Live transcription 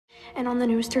And on the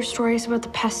news, there's stories about the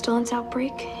pestilence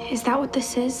outbreak. Is that what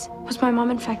this is? Was my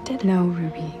mom infected? No,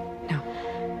 Ruby, no.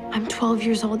 I'm 12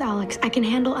 years old, Alex. I can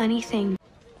handle anything.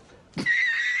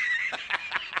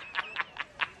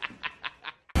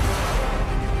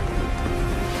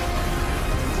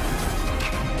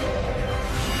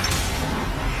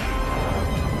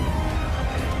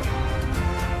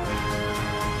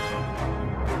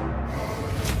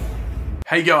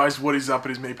 Hey guys, what is up?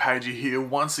 It is me, Pagey, here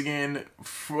once again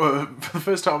for the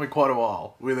first time in quite a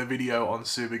while with a video on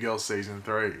Supergirl Season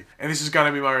 3. And this is going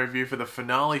to be my review for the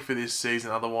finale for this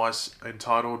season, otherwise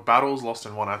entitled Battles Lost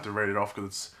in One. I have to read it off because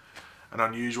it's an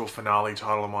unusual finale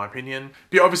title in my opinion.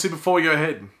 But obviously before you go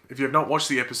ahead, if you have not watched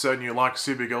the episode and you like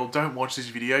Supergirl, don't watch this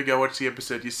video, go watch the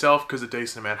episode yourself because a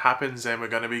decent amount happens and we're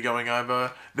going to be going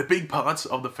over the big parts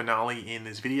of the finale in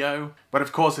this video. But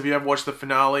of course, if you have watched the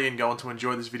finale and go on to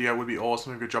enjoy this video, it would be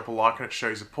awesome if you could drop a like on it, show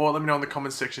your support. Let me know in the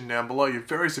comments section down below your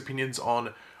various opinions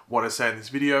on what I say in this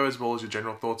video, as well as your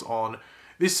general thoughts on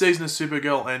this season of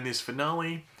Supergirl and this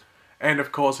finale. And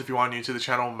of course, if you are new to the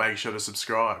channel, make sure to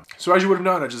subscribe. So as you would have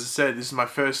known, I just said, this is my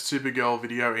first Supergirl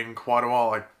video in quite a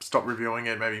while. I stopped reviewing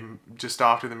it maybe just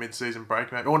after the mid-season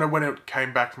break, maybe, or no, when it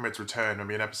came back from its return,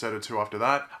 maybe an episode or two after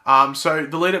that. So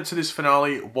the lead up to this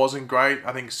finale wasn't great.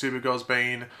 I think Supergirl's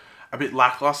been a bit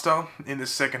lackluster in the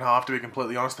second half, to be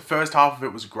completely honest. The first half of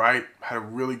it was great, had a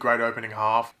really great opening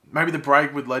half. Maybe the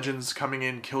break with Legends coming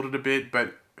in killed it a bit,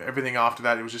 but everything after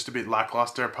that, it was just a bit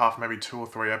lackluster, apart from maybe 2 or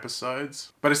 3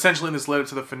 episodes. But essentially in this lead up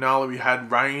to the finale, we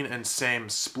had Rain and Sam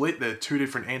split. They're 2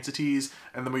 different entities.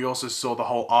 And then we also saw the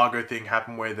whole Argo thing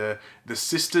happen where the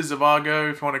sisters of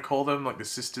Argo, if you want to call them, like the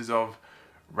sisters of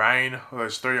Rain,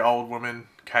 those 3 old women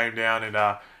came down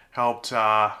and helped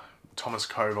Thomas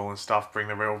Koval and stuff bring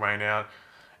the real Rain out.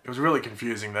 It was really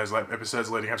confusing, those episodes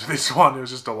leading up to this one. There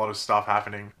was just a lot of stuff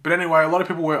happening. But anyway, a lot of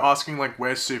people were asking, like,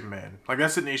 where's Superman? Like,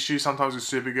 that's an issue sometimes with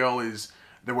Supergirl, is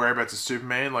the whereabouts of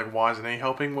Superman. Like, why isn't he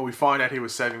helping? Well, we find out he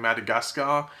was saving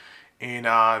Madagascar in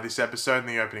this episode, in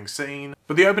the opening scene.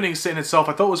 But the opening scene itself,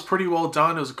 I thought was pretty well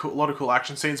done. It was a lot of cool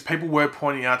action scenes. People were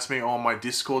pointing out to me on my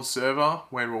Discord server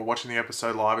when we were watching the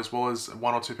episode live, as well as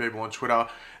 1 or 2 people on Twitter,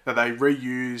 that they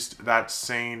reused that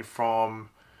scene from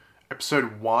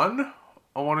episode 1.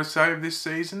 I want to say of this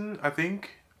season, I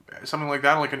think. Something like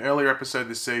that, like an earlier episode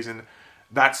this season.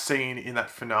 That scene in that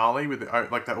finale with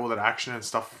all that action and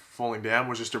stuff falling down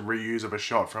was just a reuse of a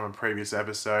shot from a previous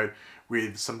episode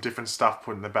with some different stuff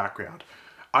put in the background.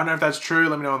 I don't know if that's true.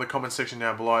 Let me know in the comment section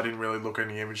down below. I didn't really look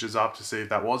any images up to see if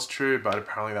that was true, but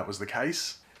apparently that was the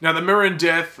case. Now, the mirror and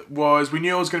death was, we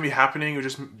knew it was going to be happening. It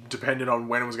just depended on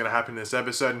when it was going to happen in this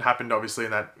episode, and happened obviously in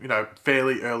that, you know,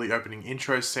 fairly early opening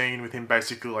intro scene with him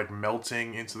basically like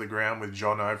melting into the ground with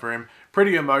John over him.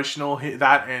 Pretty emotional.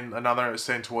 That and another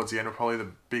scene towards the end are probably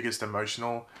the biggest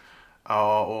emotional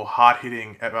or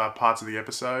hard-hitting parts of the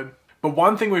episode. But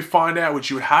one thing we find out,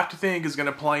 which you would have to think is going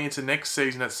to play into next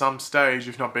season at some stage,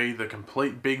 if not be the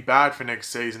complete big bad for next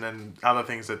season, and other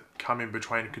things that come in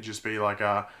between could just be like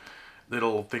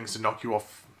little things to knock you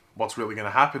off what's really going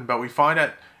to happen. But we find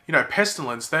out, you know,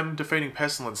 Pestilence, them defeating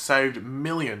Pestilence saved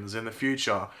millions in the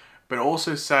future, but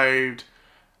also saved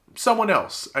someone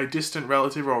else, a distant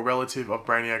relative or a relative of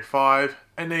Brainiac 5,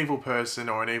 an evil person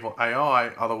or an evil AI,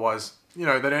 otherwise, you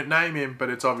know, they don't name him, but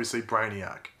it's obviously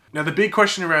Brainiac. Now, the big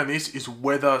question around this is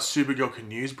whether Supergirl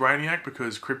can use Brainiac,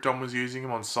 because Krypton was using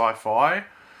him on Sci-Fi.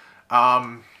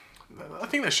 I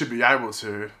think they should be able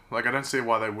to. Like, I don't see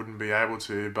why they wouldn't be able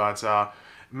to, but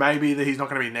maybe he's not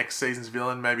going to be next season's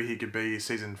villain. Maybe he could be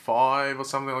season 5 or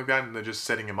something like that, and they're just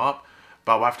setting him up.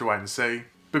 But we'll have to wait and see.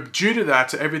 But due to that,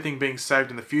 to everything being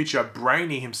saved in the future,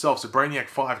 Brainy himself, so Brainiac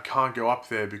 5 can't go up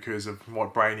there because of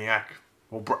what Brainiac,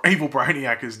 well, evil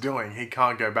Brainiac is doing. He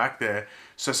can't go back there.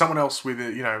 So someone else with,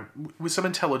 you know, with some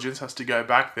intelligence has to go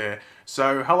back there.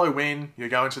 So, hello Win, you're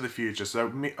going to the future. So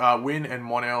Win and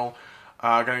Mon-El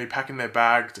are going to be packing their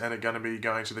bags and are going to be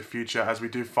going to the future, as we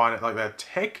do find it, like that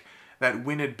tech that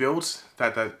Win had built,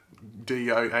 that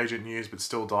DEO agent used but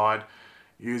still died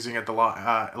using at the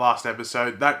last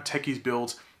episode. That tech he's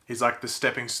built is like the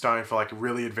stepping stone for like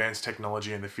really advanced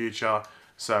technology in the future.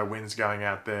 So Win's going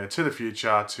out there to the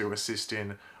future to assist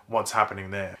in what's happening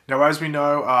there. Now, as we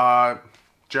know,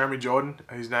 Jeremy Jordan,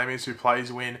 his name is, who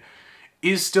plays Win,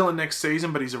 is still in next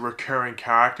season, but he's a recurring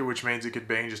character, which means it could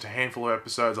be in just a handful of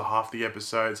episodes or half the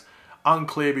episodes.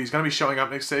 Unclear, but he's going to be showing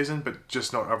up next season, but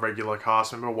just not a regular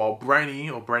cast member, while Brainy,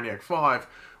 or Brainiac 5,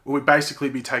 will basically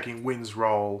be taking Win's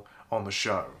role on the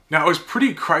show. Now, it was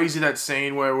pretty crazy, that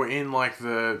scene where we're in like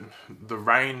the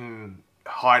Rain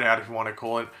hideout, if you want to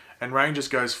call it, and Rain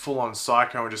just goes full on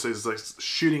psycho and just is like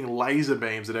shooting laser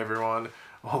beams at everyone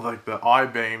all like the eye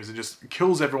beams and just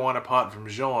kills everyone apart from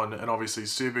Jean and obviously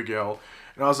Supergirl.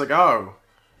 And I was like, oh,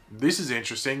 this is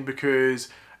interesting, because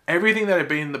everything that had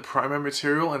been in the promo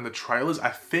material and the trailers, I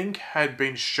think, had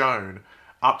been shown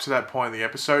up to that point in the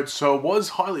episode. So it was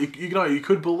highly, you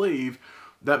could believe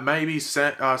that maybe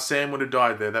Sam would have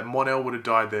died there, that Mon-El would have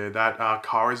died there, that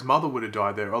Kara's mother would have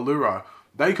died there, Allura.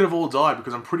 They could have all died,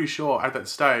 because I'm pretty sure at that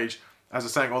stage, as I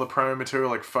was saying, all the promo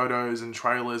material, like photos and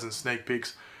trailers and sneak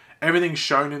peeks, everything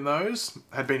shown in those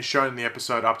had been shown in the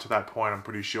episode up to that point, I'm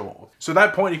pretty sure. So at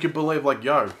that point, you could believe, like,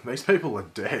 yo, these people are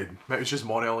dead. Maybe it's just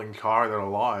Mon-El and Kara that are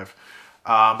alive.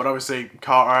 But obviously,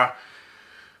 Kara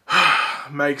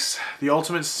makes the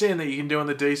ultimate sin that you can do in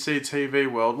the DC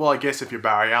TV world. Well, I guess if you're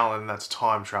Barry Allen, that's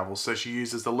time travel. So she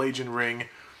uses the Legion ring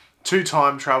to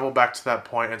time travel back to that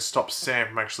point and stop Sam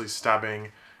from actually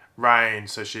stabbing Rain,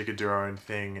 so she could do her own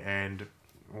thing and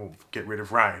get rid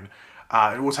of Rain.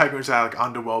 It will take her into that like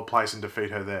underworld place and defeat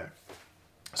her there.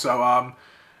 So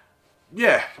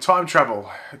yeah, time travel.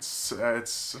 It's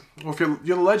well, if you're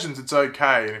the Legends, it's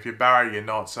okay, and if you're Barry, you're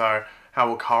not. So how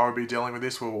will Kara be dealing with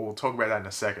this? We'll talk about that in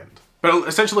a second. But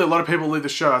essentially, a lot of people leave the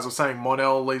show. As I was saying,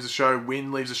 Mon-El leaves the show,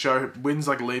 Winn leaves the show. Winn's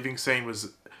like leaving scene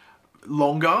was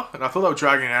longer, and I thought they were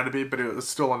dragging it out a bit, but it was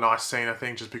still a nice scene, I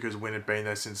think, just because Winn had been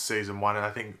there since season 1, and I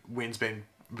think Winn's been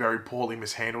very poorly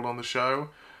mishandled on the show.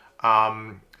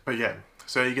 But yeah,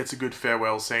 so he gets a good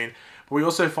farewell scene. But we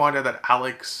also find out that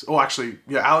Alex, or actually,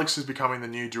 yeah, Alex is becoming the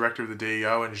new director of the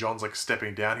DEO, and Jean's like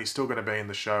stepping down. He's still going to be in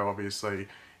the show, obviously.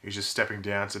 He's just stepping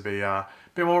down to be a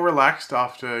bit more relaxed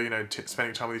after, you know,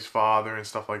 spending time with his father and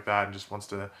stuff like that, and just wants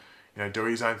to, you know, do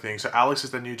his own thing. So Alex is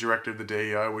the new director of the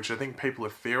DEO, which I think people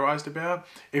have theorized about.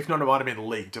 If not, it might have been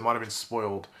leaked. It might have been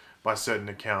spoiled by certain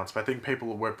accounts. But I think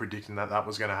people were predicting that that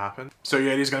was going to happen. So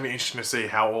yeah, it is going to be interesting to see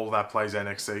how all that plays out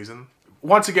next season.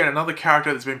 Once again, another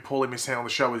character that's been poorly mishandled on the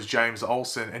show is James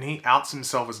Olsen, and he outs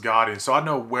himself as Guardian. So I don't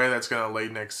know where that's going to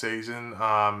lead next season.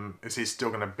 Is he still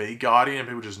going to be Guardian and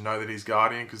people just know that he's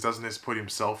Guardian? Because doesn't this put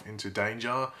himself into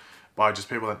danger by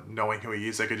just people that knowing who he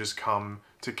is? They could just come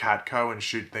to Catco and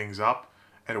shoot things up,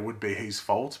 and it would be his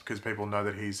fault because people know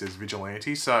that he's his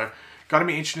vigilante. So going to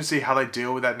be interesting to see how they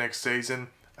deal with that next season.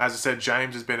 As I said,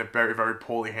 James has been a very, very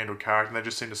poorly handled character, and they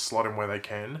just seem to slot him where they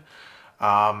can.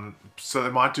 So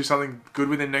they might do something good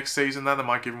with him next season then. They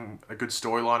might give him a good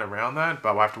storyline around that,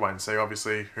 but we'll have to wait and see.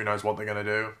 Obviously, who knows what they're going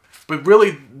to do. But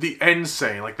really, the end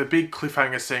scene, like the big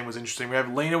cliffhanger scene was interesting. We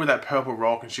have Lena with that purple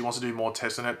rock, and she wants to do more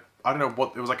tests on it. I don't know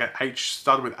what, it was like an H,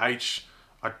 started with H.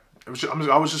 I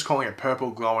was just calling it purple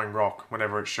glowing rock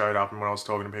whenever it showed up and when I was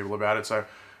talking to people about it. So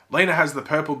Lena has the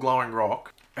purple glowing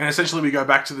rock, and essentially we go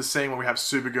back to the scene where we have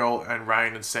Supergirl and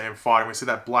Rain and Sam fighting. We see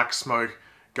that black smoke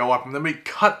go up, and then we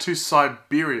cut to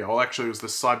Siberia. Well, actually, it was the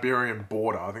Siberian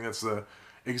border. I think that's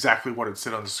exactly what it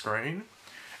said on the screen.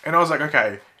 And I was like,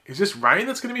 okay, is this Rain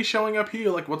that's going to be showing up here?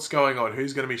 Like, what's going on?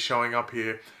 Who's going to be showing up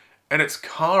here? And it's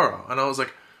Kara. And I was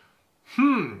like,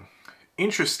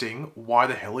 interesting. Why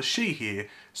the hell is she here?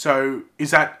 So,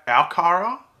 is that our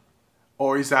Kara?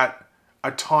 Or is that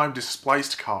a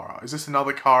time-displaced Kara? Is this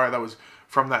another Kara that was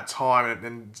from that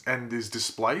time and is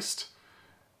displaced?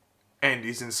 And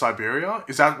is in Siberia?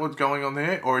 Is that what's going on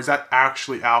there? Or is that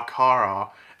actually our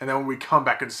Kara? And then when we come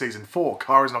back into season 4,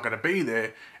 Kara's not going to be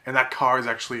there, and that Kara is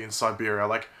actually in Siberia.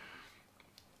 Like,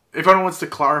 if anyone wants to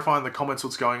clarify in the comments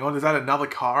what's going on, is that another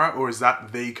Kara, or is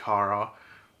that the Kara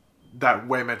that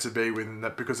we're meant to be with,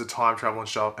 that because of time travel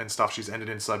and stuff, she's ended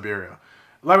in Siberia?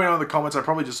 Let me know in the comments. I've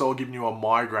probably just all given you a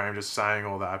migraine just saying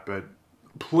all that, but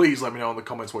please let me know in the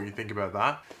comments what you think about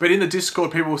that. But in the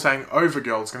Discord, people were saying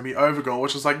Overgirl, it's going to be Overgirl,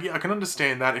 which is like, yeah, I can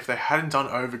understand that if they hadn't done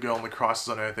Overgirl in the Crisis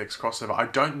on Earth X crossover. I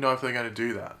don't know if they're going to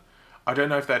do that. I don't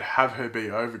know if they'd have her be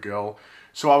Overgirl.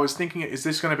 So I was thinking, is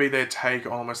this going to be their take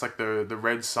on almost like the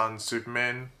Red Sun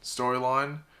Superman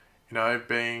storyline? You know,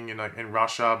 being in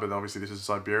Russia, but obviously this is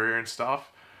Siberia and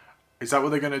stuff. Is that what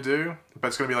they're going to do? But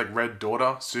it's going to be like Red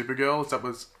Daughter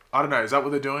Supergirl? I don't know, is that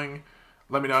what they're doing?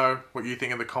 Let me know what you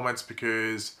think in the comments,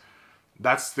 because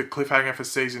that's the cliffhanger for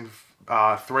season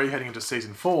 3 heading into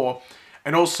season 4.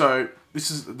 And also,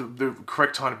 this is the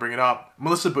correct time to bring it up.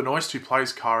 Melissa Benoist, who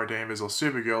plays Kara Danvers or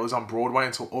Supergirl, is on Broadway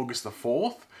until August the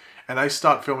 4th. And they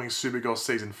start filming Supergirl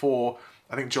season 4,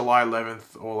 I think July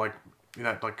 11th, or like, you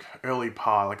know, like early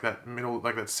part, like that middle,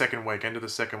 like that second week, end of the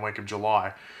second week of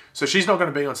July. So she's not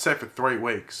going to be on set for 3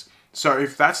 weeks. So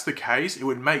if that's the case, it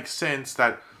would make sense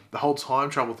that the whole time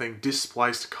travel thing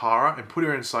displaced Kara and put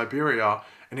her in Siberia,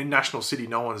 and in National City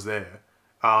no one's there.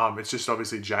 It's just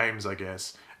obviously James, I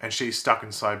guess, and she's stuck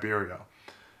in Siberia.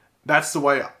 That's the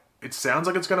way it sounds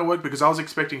like it's going to work, because I was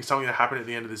expecting something to happen at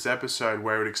the end of this episode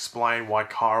where it would explain why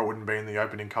Kara wouldn't be in the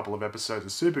opening couple of episodes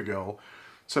of Supergirl.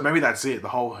 So maybe that's it, the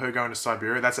whole her going to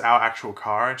Siberia, that's our actual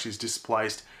Kara and she's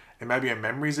displaced, and maybe her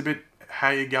memory's a bit how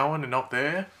you're going and not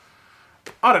there.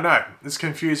 I don't know, it's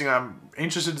confusing. I'm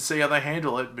interested to see how they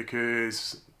handle it,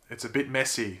 because it's a bit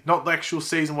messy. Not the actual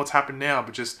season, what's happened now,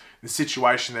 but just the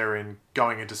situation they're in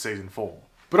going into season 4.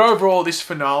 But overall, this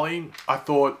finale, I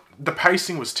thought the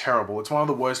pacing was terrible. It's one of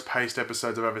the worst paced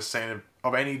episodes I've ever seen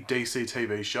of any DC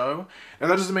TV show. Now,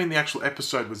 that doesn't mean the actual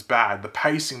episode was bad. The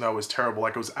pacing, though, was terrible.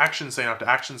 Like, it was action scene after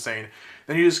action scene.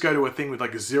 Then you just go to a thing with,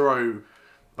 like, zero,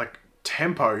 like,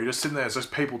 tempo. You're just sitting there, it's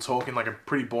just people talking, like, a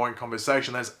pretty boring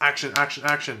conversation. There's action, action,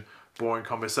 action, boring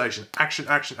conversation. Action,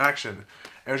 action, action.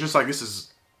 And it was just like, this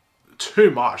is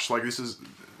too much. Like,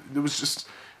 there was just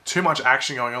too much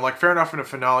action going on. Like, fair enough, in a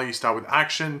finale you start with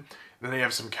action, then you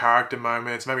have some character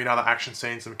moments, maybe another action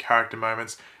scene, some character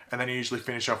moments, and then you usually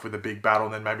finish off with a big battle,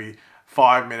 and then maybe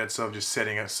 5 minutes of just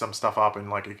setting some stuff up and,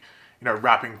 like, you know,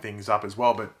 wrapping things up as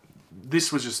well. But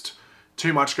this was just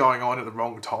too much going on at the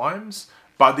wrong times.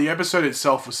 But the episode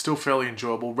itself was still fairly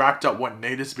enjoyable, wrapped up what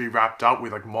needed to be wrapped up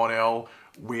with, like, Mon-El,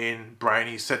 Win,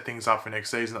 Brainy, set things up for next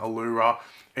season, Allura,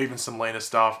 even some Lena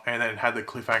stuff, and then had the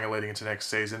cliffhanger leading into next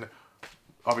season.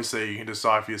 Obviously, you can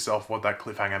decide for yourself what that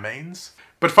cliffhanger means.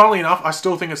 But funnily enough, I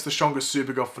still think it's the strongest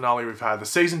Supergirl finale we've had. The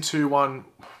Season 2 one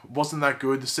wasn't that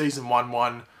good. The Season 1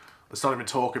 one, let's not even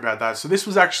talk about that. So this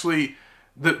was actually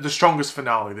the strongest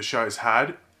finale the show's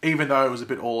had, even though it was a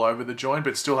bit all over the joint,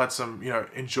 but still had some, you know,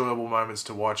 enjoyable moments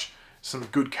to watch, some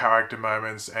good character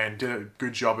moments, and did a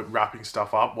good job at wrapping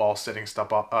stuff up while setting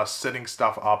stuff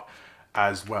up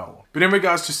as well. But in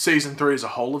regards to season 3 as a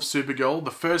whole of Supergirl, the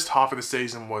first half of the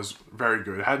season was very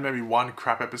good. It had maybe one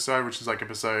crap episode, which is like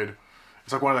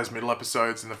it's like one of those middle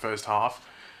episodes in the first half.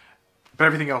 But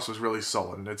everything else was really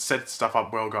solid, and it set stuff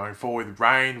up well going forward.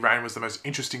 Rain was the most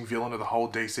interesting villain of the whole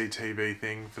DC TV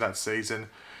thing for that season.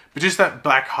 But just that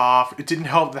back half, it didn't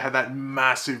help that they had that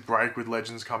massive break with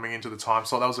Legends coming into the time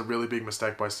slot. That was a really big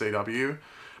mistake by CW.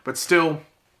 But still,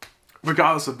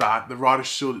 regardless of that, the writers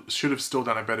should have still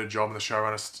done a better job, and the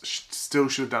showrunners still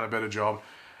should have done a better job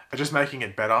at just making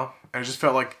it better. And it just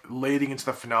felt like leading into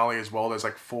the finale as well, there's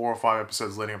like 4 or 5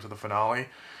 episodes leading up to the finale,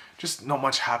 just not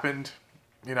much happened.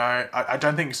 You know, I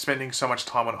don't think spending so much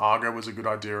time on Argo was a good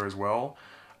idea as well.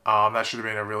 That should have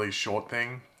been a really short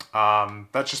thing.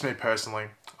 That's just me personally.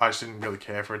 I just didn't really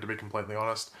care for it, to be completely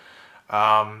honest.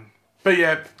 But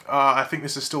yeah, I think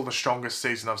this is still the strongest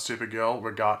season of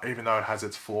Supergirl, even though it has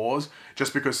its flaws,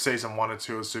 just because season 1 or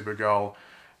 2 of Supergirl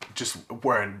just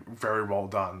weren't very well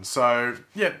done. So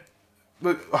yeah,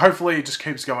 hopefully it just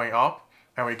keeps going up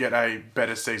and we get a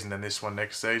better season than this one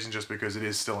next season, just because it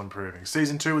is still improving.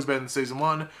 Season 2 was better than season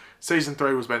 1, season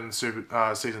 3 was better than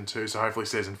season 2, so hopefully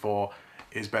season 4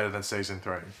 is better than season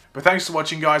 3. But thanks for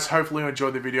watching, guys. Hopefully you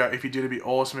enjoyed the video. If you did, it'd be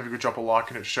awesome if you could drop a like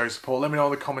and it shows support. Let me know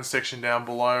in the comment section down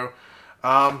below.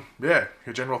 Yeah,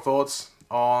 your general thoughts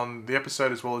on the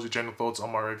episode, as well as your general thoughts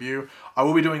on my review. I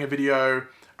will be doing a video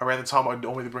around the time I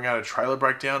normally bring out a trailer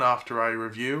breakdown after a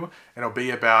review, and it'll be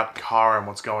about Kara and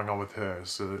what's going on with her.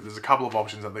 So there's a couple of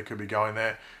options that they could be going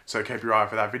there, so keep your eye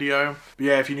out for that video. But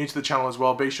yeah, if you're new to the channel as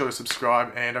well, be sure to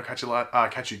subscribe, and I'll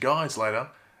catch you guys later.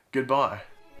 Goodbye.